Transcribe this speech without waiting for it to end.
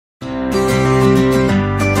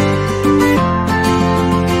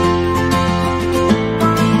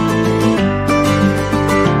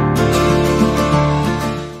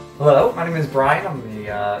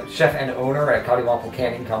chef and owner at Coddiwomple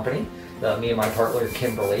Canning Company. Me and my partner,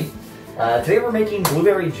 Kimberly. Today we're making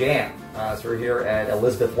blueberry jam. So we're here at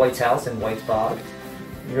Elizabeth White's house in White's Bog.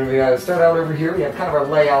 We're going to start out over here. We have kind of our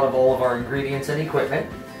layout of all of our ingredients and equipment.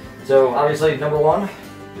 So obviously, number one,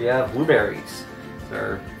 we have blueberries.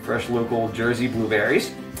 They're fresh local Jersey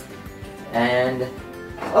blueberries. And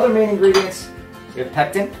other main ingredients, we have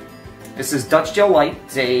pectin. This is Dutch Gel Light.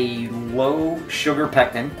 It's a low sugar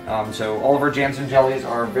pectin. So all of our jams and jellies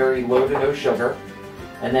are very low to no sugar.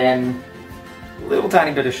 And then a little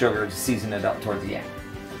tiny bit of sugar to season it up towards the end.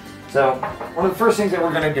 So one of the first things that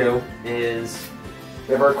we're going to do is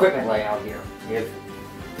we have our equipment layout here. We have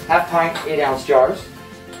half pint, 8-ounce jars,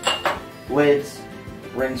 lids,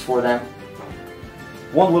 rings for them,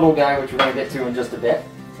 one little guy which we're going to get to in just a bit.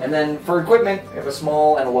 And then for equipment, we have a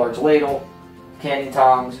small and a large ladle, canning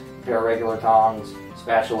tongs, a pair of regular tongs,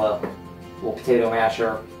 spatula, little potato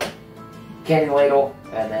masher, canning ladle,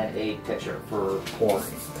 and then a pitcher for pouring.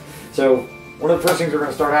 So one of the first things we're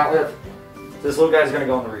going to start out with, this little guy is going to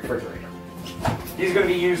go in the refrigerator. He's going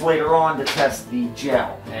to be used later on to test the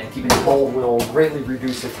gel, and keeping it cold will greatly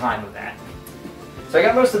reduce the time of that. So I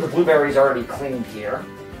got most of the blueberries already cleaned here.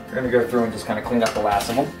 We're going to go through and just kind of clean up the last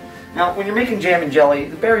of them. Now, when you're making jam and jelly,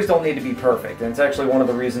 the berries don't need to be perfect, and it's actually one of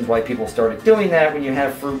the reasons why people started doing that. When you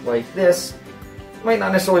have fruit like this, you might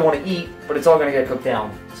not necessarily want to eat, but it's all going to get cooked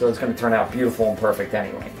down, so it's going to turn out beautiful and perfect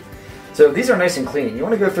anyway. So these are nice and clean. You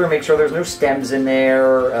want to go through and make sure there's no stems in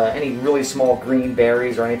there, any really small green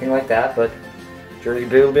berries or anything like that, but Jersey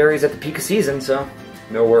blueberries at the peak of season, so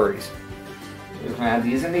no worries. We're going to add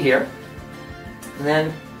these into here, and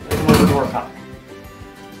then we're going to move to our pot.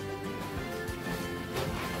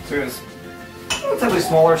 So there's a relatively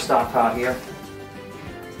smaller stock pot here.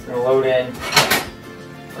 We're going to load in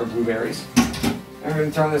our blueberries. And we're going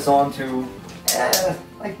to turn this on to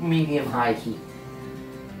like medium-high heat.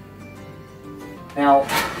 Now,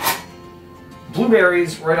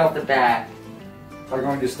 blueberries right off the bat are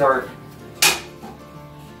going to start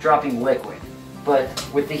dropping liquid. But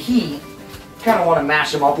with the heat, you kind of want to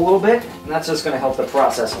mash them up a little bit, and that's just going to help the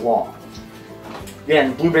process along.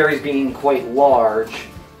 Again, blueberries being quite large,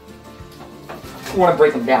 you want to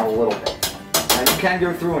break them down a little bit. Now, you can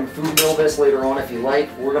go through and food mill this later on if you like.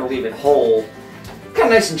 We're going to leave it whole. Kind of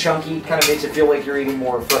nice and chunky, kind of makes it feel like you're eating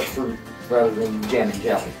more fresh fruit rather than jam and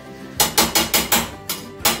jelly.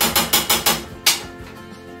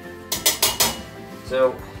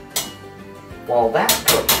 So, while that's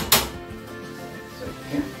cooking,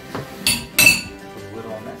 here, put a lid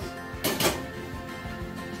on this.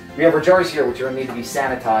 We have our jars here, which are going to need to be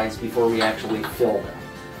sanitized before we actually fill them.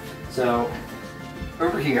 So,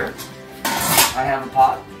 over here, I have a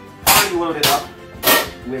pot already loaded up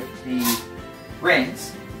with the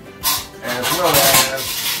rings, as well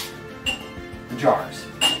as the jars.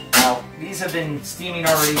 Now, these have been steaming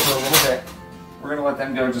already for a little bit. We're going to let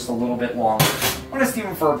them go just a little bit longer. I'm going to steam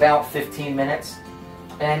them for about 15 minutes.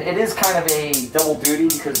 And it is kind of a double duty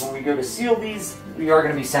because when we go to seal these, we are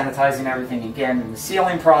going to be sanitizing everything again in the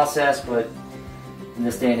sealing process, but in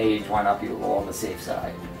this day and age, why not be a little on the safe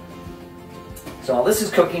side? So while this is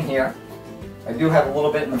cooking here, I do have a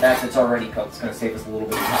little bit in the back that's already cooked. It's going to save us a little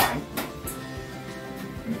bit of time.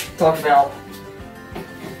 Talk about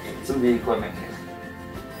some of the equipment here.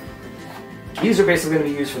 These are basically going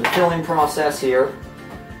to be used for the filling process here,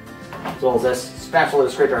 as well as this spatula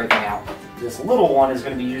to scrape everything out. This little one is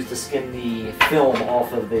going to be used to skim the film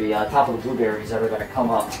off of the top of the blueberries that are going to come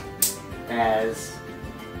up as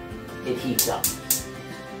it heats up. So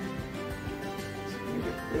let me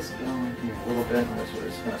get this going here a little bit, and we're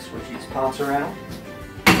just going to switch these pots around.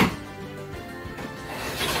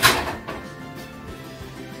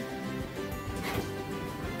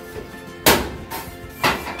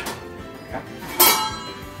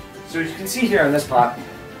 So as you can see here in this pot,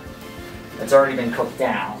 it's already been cooked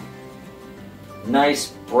down.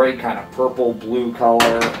 Nice, bright kind of purple blue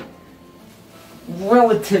color.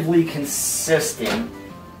 Relatively consistent,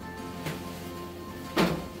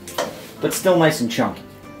 but still nice and chunky.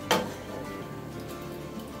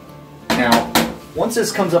 Now, once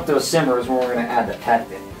this comes up to a simmer is when we're going to add the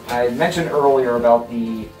pectin. I mentioned earlier about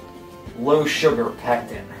the low sugar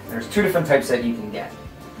pectin. There's two different types that you can get.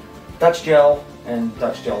 Dutch Gel and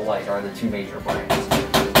Dutch Gel Light are the two major brands.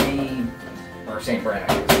 Or same brand,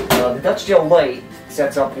 I guess. The Dutch Gel Light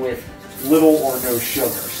sets up with little or no sugar.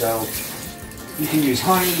 So you can use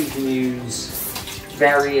honey, you can use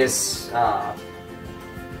various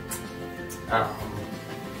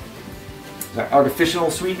artificial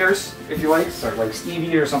sweeteners, if you like, so like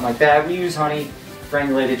stevia or something like that. We use honey,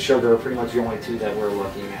 granulated sugar, pretty much the only two that we're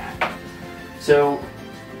looking at. So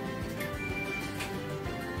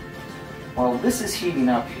while this is heating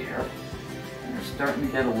up here, and we're starting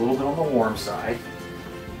to get a little bit on the warm side,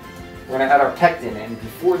 we're going to add our pectin in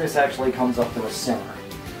before this actually comes up to a simmer.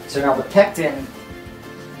 So now the pectin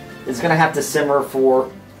is going to have to simmer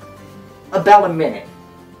for about a minute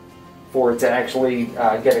for it to actually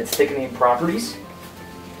get its thickening properties.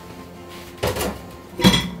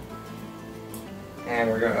 And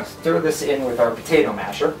we're going to stir this in with our potato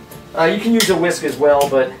masher. You can use a whisk as well,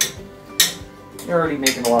 but you're already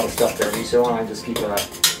making a lot of stuff dirty, so why don't I just keep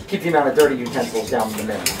the amount of dirty utensils down to the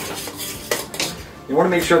minimum. You want to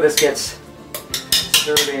make sure this gets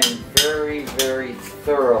stirred in very, very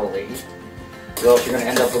thoroughly, or else you're going to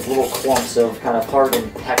end up with little clumps of kind of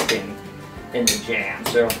hardened pectin in the jam.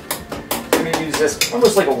 So I'm going to use this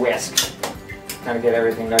almost like a whisk, kind of get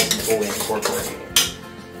everything nice and fully incorporated.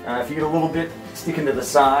 If you get a little bit sticking to the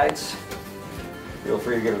sides, feel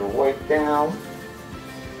free to give it a wipe down.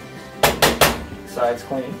 Sides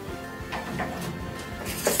clean.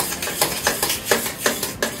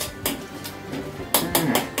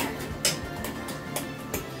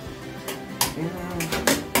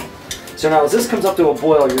 So now as this comes up to a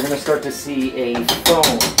boil, you're going to start to see a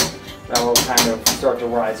foam that will kind of start to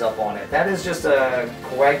rise up on it. That is just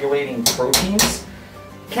coagulating proteins.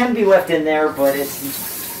 Can be left in there, but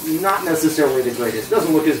it's not necessarily the greatest. It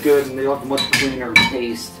doesn't look as good, and they don't have a much cleaner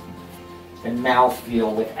taste and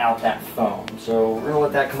mouthfeel without that foam. So we're going to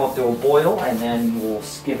let that come up to a boil, and then we'll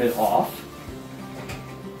skim it off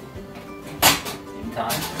in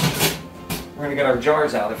time. We're going to get our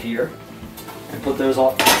jars out of here and put those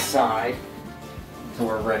off to the side until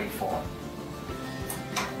we're ready for them.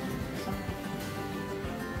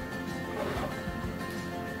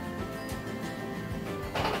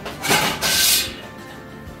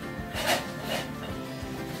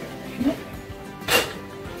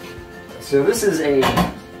 So this is a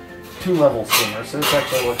 2-level steamer, so this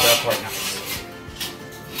actually works out quite nice.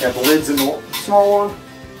 Got the lids in the small one,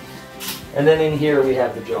 and then in here we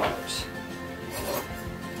have the jars.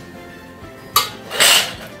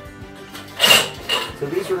 So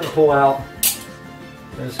these we're going to pull out.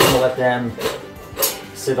 I'm just going to let them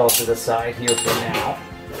sit off to the side here for now.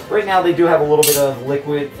 Right now they do have a little bit of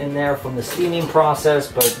liquid in there from the steaming process,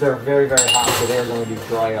 but they're very, very hot, so they're going to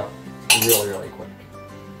dry up really, really quick.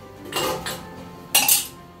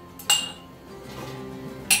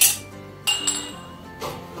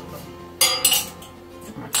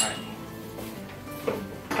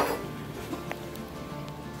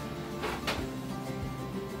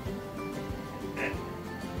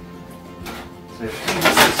 So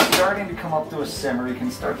this is starting to come up to a simmer. You can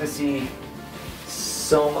start to see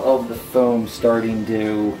some of the foam starting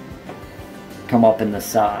to come up in the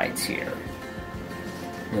sides here.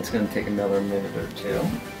 It's going to take another minute or two.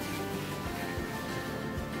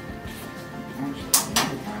 Actually, I'm just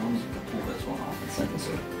going to pull this one off and set this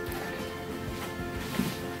up.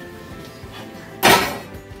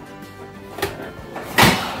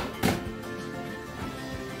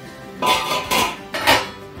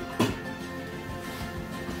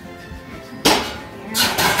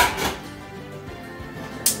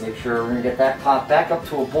 Make sure we're going to get that pot back up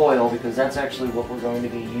to a boil, because that's actually what we're going to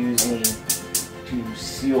be using to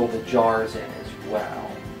seal the jars in as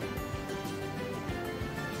well.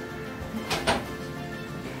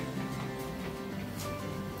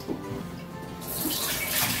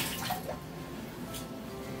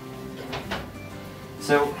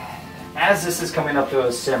 So as this is coming up to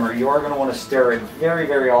a simmer, you are going to want to stir it very,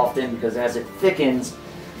 very often, because as it thickens,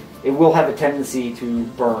 it will have a tendency to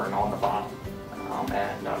burn on the bottom.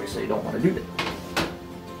 And obviously you don't want to do that.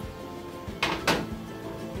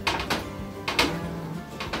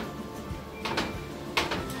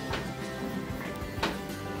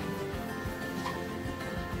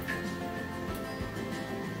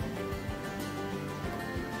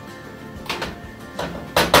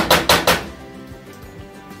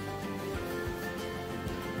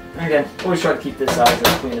 And again, always try to keep this size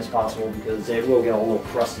as clean as possible, because it will get a little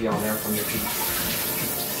crusty on there from the heat.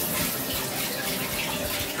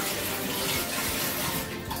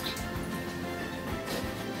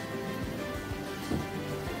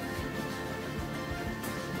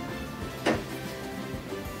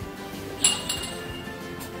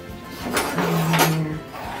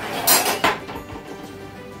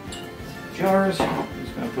 Jars, I'm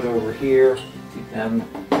just going to put over here, keep them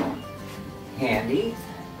handy.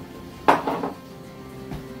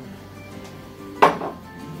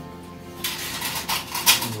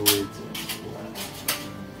 Lids as well.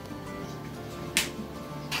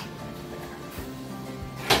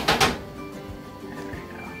 There we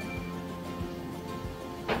go.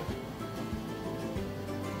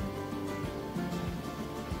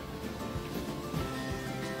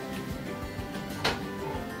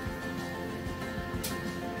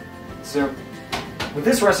 So with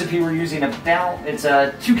this recipe, we're using about, it's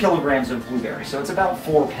 2 kilograms of blueberries, so it's about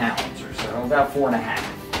 4 pounds or so, about 4.5.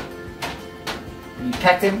 The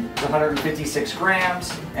pectin is 156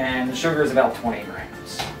 grams, and the sugar is about 20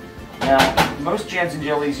 grams. Now, most jams and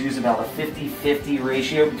jellies use about a 50-50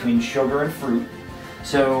 ratio between sugar and fruit.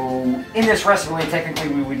 So in this recipe, technically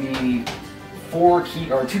we would need 2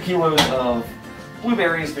 kilos of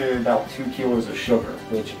blueberries to about 2 kilos of sugar,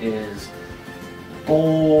 which is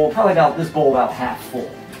probably about this bowl about half full.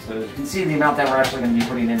 So as you can see, the amount that we're actually going to be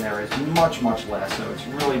putting in there is much, much less. So it's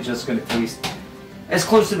really just going to taste as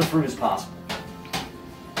close to the fruit as possible.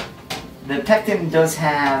 The pectin does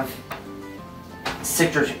have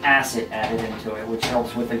citric acid added into it, which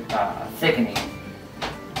helps with the thickening.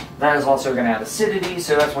 That is also going to add acidity,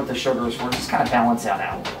 so that's what the sugar is for. Just kind of balance that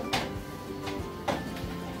out a little bit.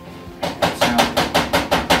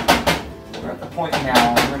 So we're at the point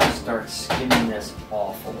now we're going to start skimming this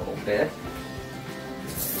off a little bit.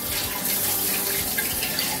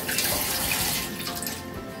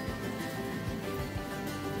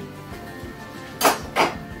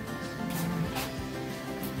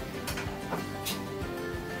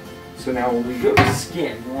 So now when we go to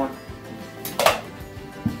skim, we want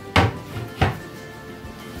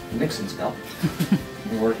mixing spell.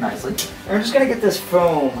 It'll work nicely. And we're just going to get this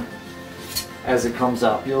foam as it comes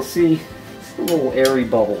up. You'll see the little airy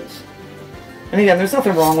bubbles. And again, there's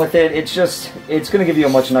nothing wrong with it. It's going to give you a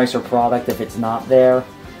much nicer product if it's not there.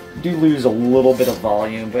 You do lose a little bit of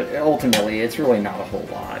volume, but ultimately it's really not a whole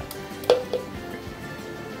lot.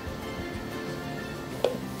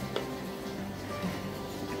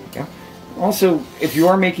 Also, if you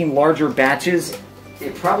are making larger batches,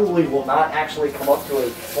 it probably will not actually come up to a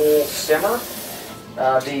full simmer.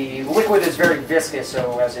 The liquid is very viscous,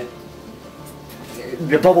 so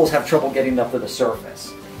the bubbles have trouble getting up to the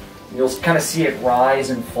surface. You'll kind of see it rise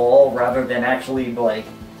and fall rather than actually like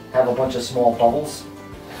have a bunch of small bubbles.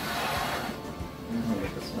 Let me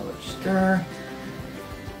give this another stir.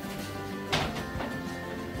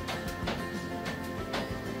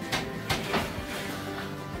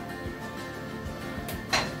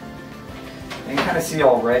 You can kind of see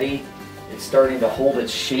already it's starting to hold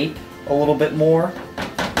its shape a little bit more.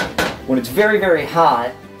 When it's very, very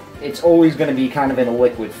hot, it's always going to be kind of in a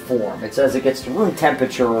liquid form. It's as it gets to room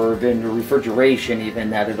temperature or into refrigeration even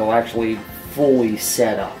that it'll actually fully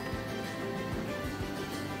set up.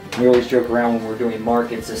 We always joke around when we're doing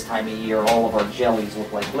markets this time of year, all of our jellies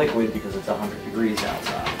look like liquid because it's 100 degrees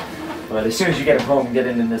outside. But as soon as you get them home and get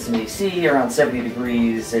into this AC, around 70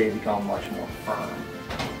 degrees, they become much more firm.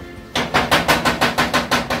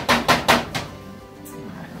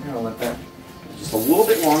 I'm going to let that just a little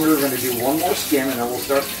bit longer. We're going to do one more skim and then we'll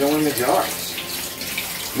start filling the jars.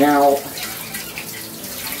 Now,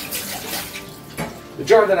 the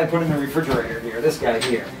jar that I put in the refrigerator here, this guy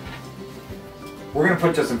here, we're going to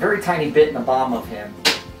put just a very tiny bit in the bottom of him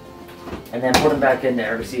and then put him back in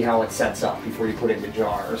there to see how it sets up before you put it in the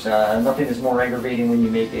jars. Nothing is more aggravating when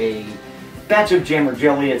you make a batch of jam or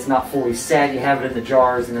jelly, it's not fully set, you have it in the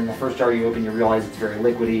jars, and then the first jar you open you realize it's very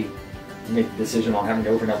liquidy. You make the decision on having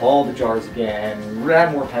to open up all the jars again,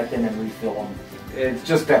 add more pectin and refill them. It's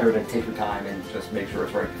just better to take your time and just make sure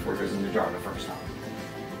it's right before it goes in the jar the first time.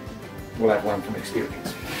 What I've learned from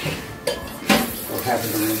experience. Or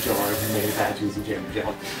having to read jars and many batches of jam and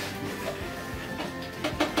jelly.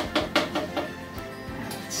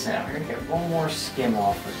 So we're going to get one more skim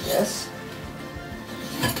off of this.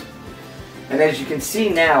 And as you can see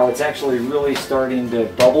now, it's actually really starting to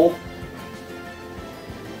bubble.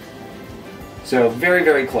 So very,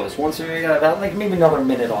 very close. Once we got about like maybe another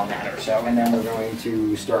minute on that or so, and then we're going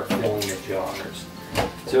to start filling the jars.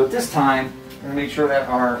 So at this time, we're going to make sure that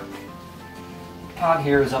our pot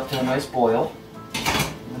here is up to a nice boil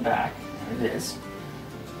in the back. There it is.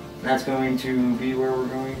 And that's going to be where we're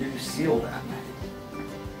going to seal them.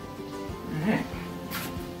 Okay.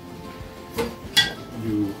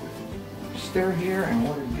 You stir here and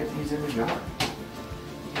we're going to get these in the jar.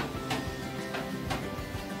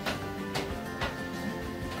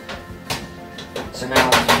 So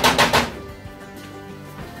now,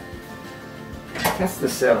 to test the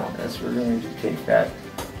set on this, we're going to take that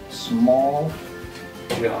small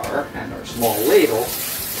jar and our small ladle.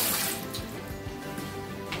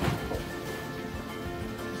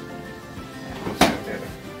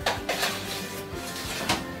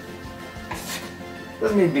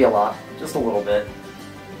 Doesn't need to be a lot, just a little bit,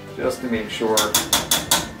 just to make sure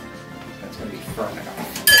that's going to be firm enough.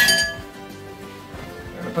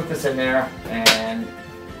 I'm going to put this in there and,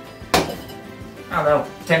 I don't know,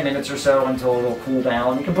 10 minutes or so until it'll cool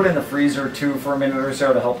down. You can put it in the freezer too for a minute or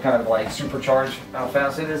so to help kind of like supercharge how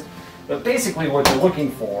fast it is. But basically what you're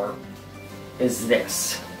looking for is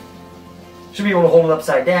this. Should be able to hold it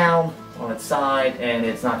upside down on its side, and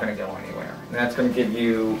it's not going to go anywhere. And that's going to give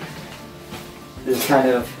you this kind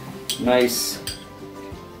of nice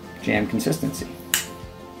jam consistency.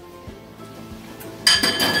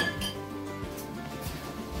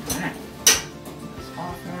 Alright. This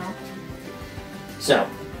off now. So,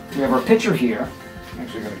 we have our pitcher here. I'm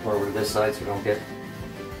actually going to put over to this side so we don't get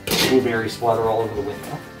blueberry splatter all over the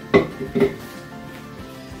window. It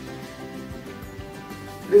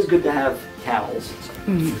is good to have towels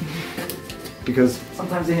because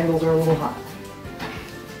sometimes the handles are a little hot.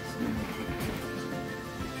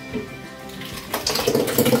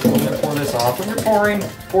 I'm going to pour this off. When you're pouring,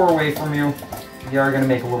 pour away from you. You are going to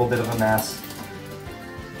make a little bit of a mess.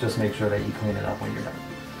 Just make sure that you clean it up when you're done.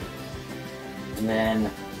 And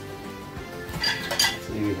then,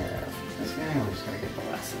 so you have this guy. I'm just going to get the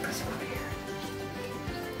last of this out of here.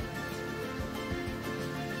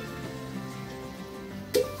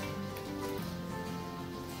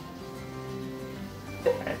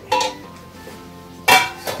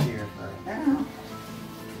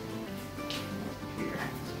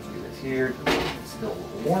 Here, it's still a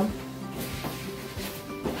little warm.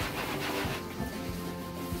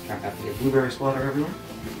 Try not to get blueberry splatter everywhere.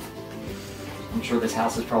 I'm sure this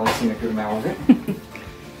house has probably seen a good amount of it.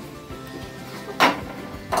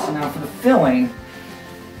 So now for the filling,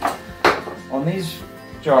 on these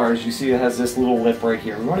jars you see it has this little lip right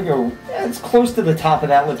here. We want to go as close to the top of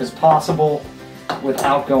that lip as possible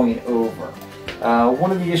without going over.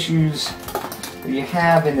 One of the issues that you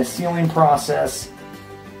have in the sealing process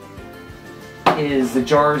is the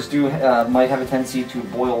jars might have a tendency to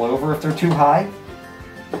boil over if they're too high.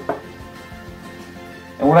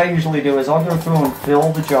 And what I usually do is I'll go through and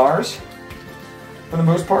fill the jars for the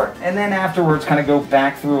most part, and then afterwards kind of go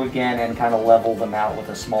back through again and kind of level them out with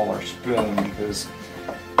a smaller spoon, because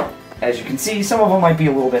as you can see, some of them might be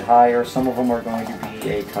a little bit higher, some of them are going to be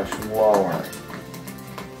a touch lower.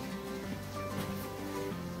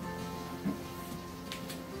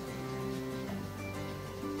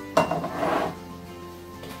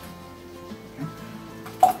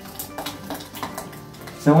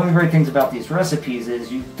 So one of the great things about these recipes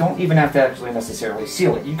is you don't even have to actually necessarily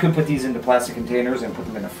seal it. You could put these into plastic containers and put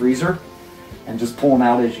them in the freezer and just pull them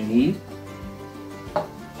out as you need.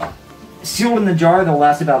 Sealed in the jar, they'll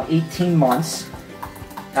last about 18 months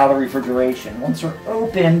out of refrigeration. Once they're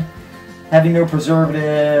open, having no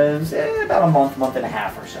preservatives, about a month, month and a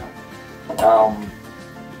half or so.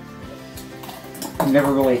 I've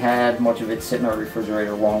never really had much of it sit in our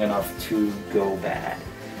refrigerator long enough to go bad.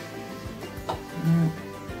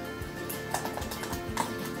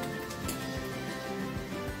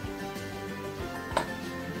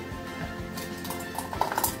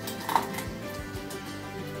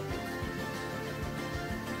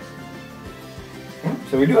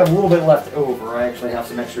 So we do have a little bit left over. I actually have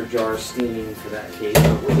some extra jars steaming for that case,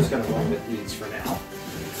 but we're just going to run with these for now.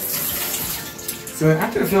 So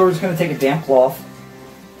after the fill, we're just going to take a damp cloth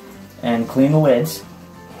and clean the lids.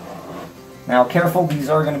 Now careful, these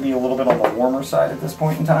are going to be a little bit on the warmer side at this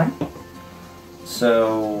point in time.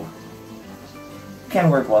 So you can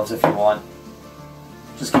wear gloves if you want.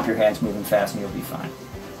 Just keep your hands moving fast and you'll be fine.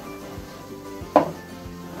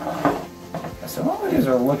 So all these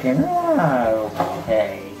are looking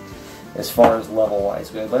okay as far as level-wise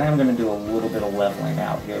goes, but I'm going to do a little bit of leveling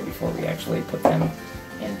out here before we actually put them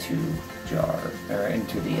into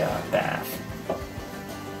into the bath.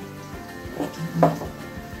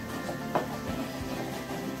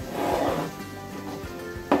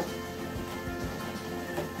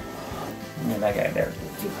 And that guy there.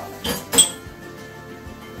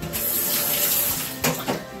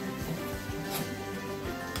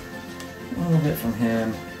 A little bit from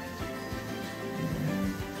him.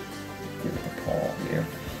 And give it to Paul here.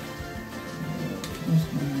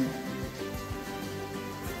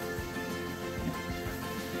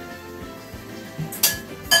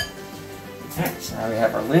 Alright, so now we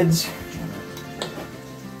have our lids.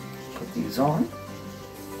 Put these on.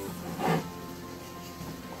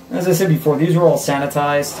 As I said before, these are all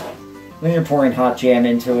sanitized. Then you're pouring hot jam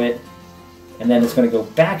into it, and then it's going to go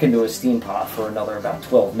back into a steam pot for another about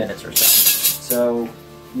 12 minutes or so. So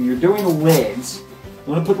when you're doing the lids,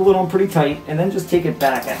 you want to put the lid on pretty tight, and then just take it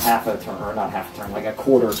back a half a turn, or not half a turn, like a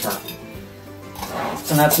quarter turn.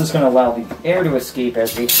 And that's just going to allow the air to escape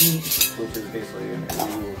as they heat, which is basically going to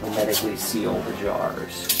hermetically seal the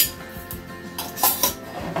jars.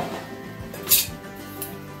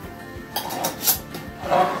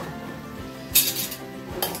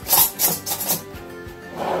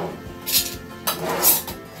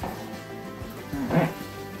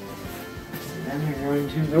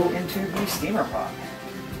 to go into the steamer pot.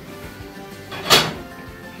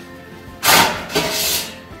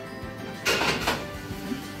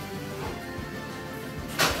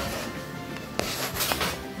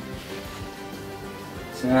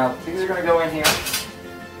 So now these are going to go in here,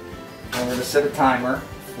 and we're going to set a timer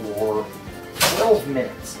for 12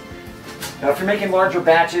 minutes. Now if you're making larger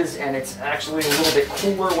batches and it's actually a little bit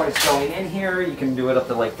cooler when it's going in here, you can do it up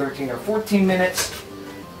to like 13 or 14 minutes.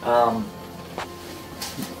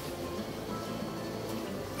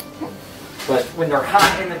 But when they're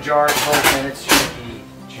hot in the jar, 12 minutes should be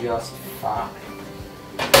just fine.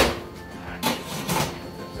 Put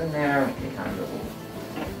those in there, and kind of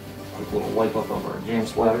a quick little wipe up over our jam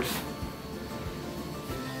splatters.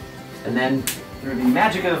 And then, through the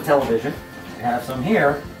magic of television, I have some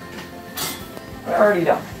here already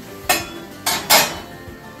done.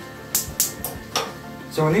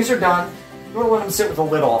 So when these are done, you want to let them sit with the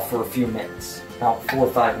lid off for a few minutes, about 4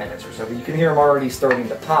 or 5 minutes or so. But you can hear them already starting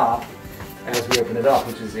to pop as we open it up,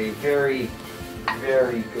 which is a very,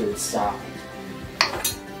 very good sign.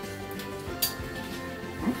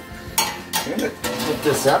 I'm going to flip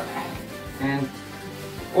this up, and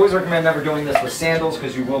always recommend never doing this with sandals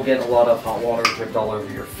because you will get a lot of hot water dripped all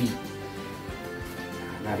over your feet.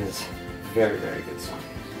 And that is very, very good sign.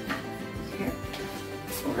 Here,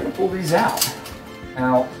 we're going to pull these out.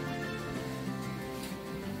 Now,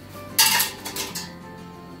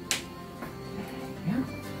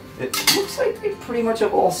 it looks like they pretty much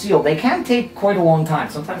have all sealed. They can take quite a long time,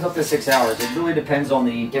 sometimes up to 6 hours. It really depends on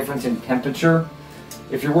the difference in temperature.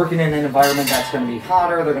 If you're working in an environment that's going to be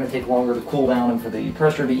hotter, they're going to take longer to cool down, and for the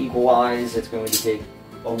pressure to equalize, it's going to take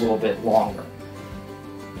a little bit longer.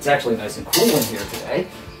 It's actually nice and cool in here today,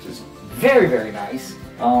 which is very, very nice.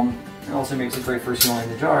 It also makes it great for sealing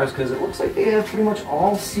the jars because it looks like they have pretty much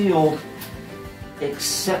all sealed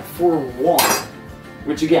except for one,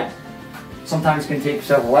 which again, sometimes can take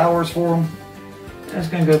several hours for them. I'm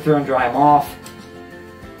just going to go through and dry them off.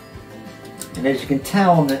 And as you can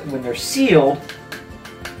tell, that when they're sealed,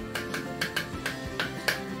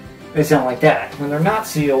 they sound like that. When they're not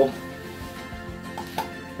sealed,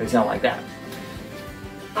 they sound like that.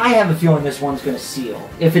 I have a feeling this one's going to seal.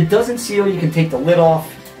 If it doesn't seal, you can take the lid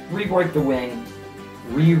off, re-wipe the ring,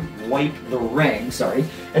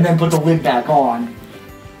 and then put the lid back on,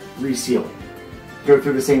 reseal it. Go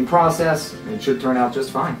through the same process, and it should turn out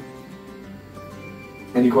just fine.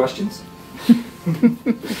 Any questions?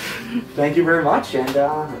 Thank you very much, and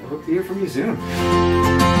I hope to hear from you soon.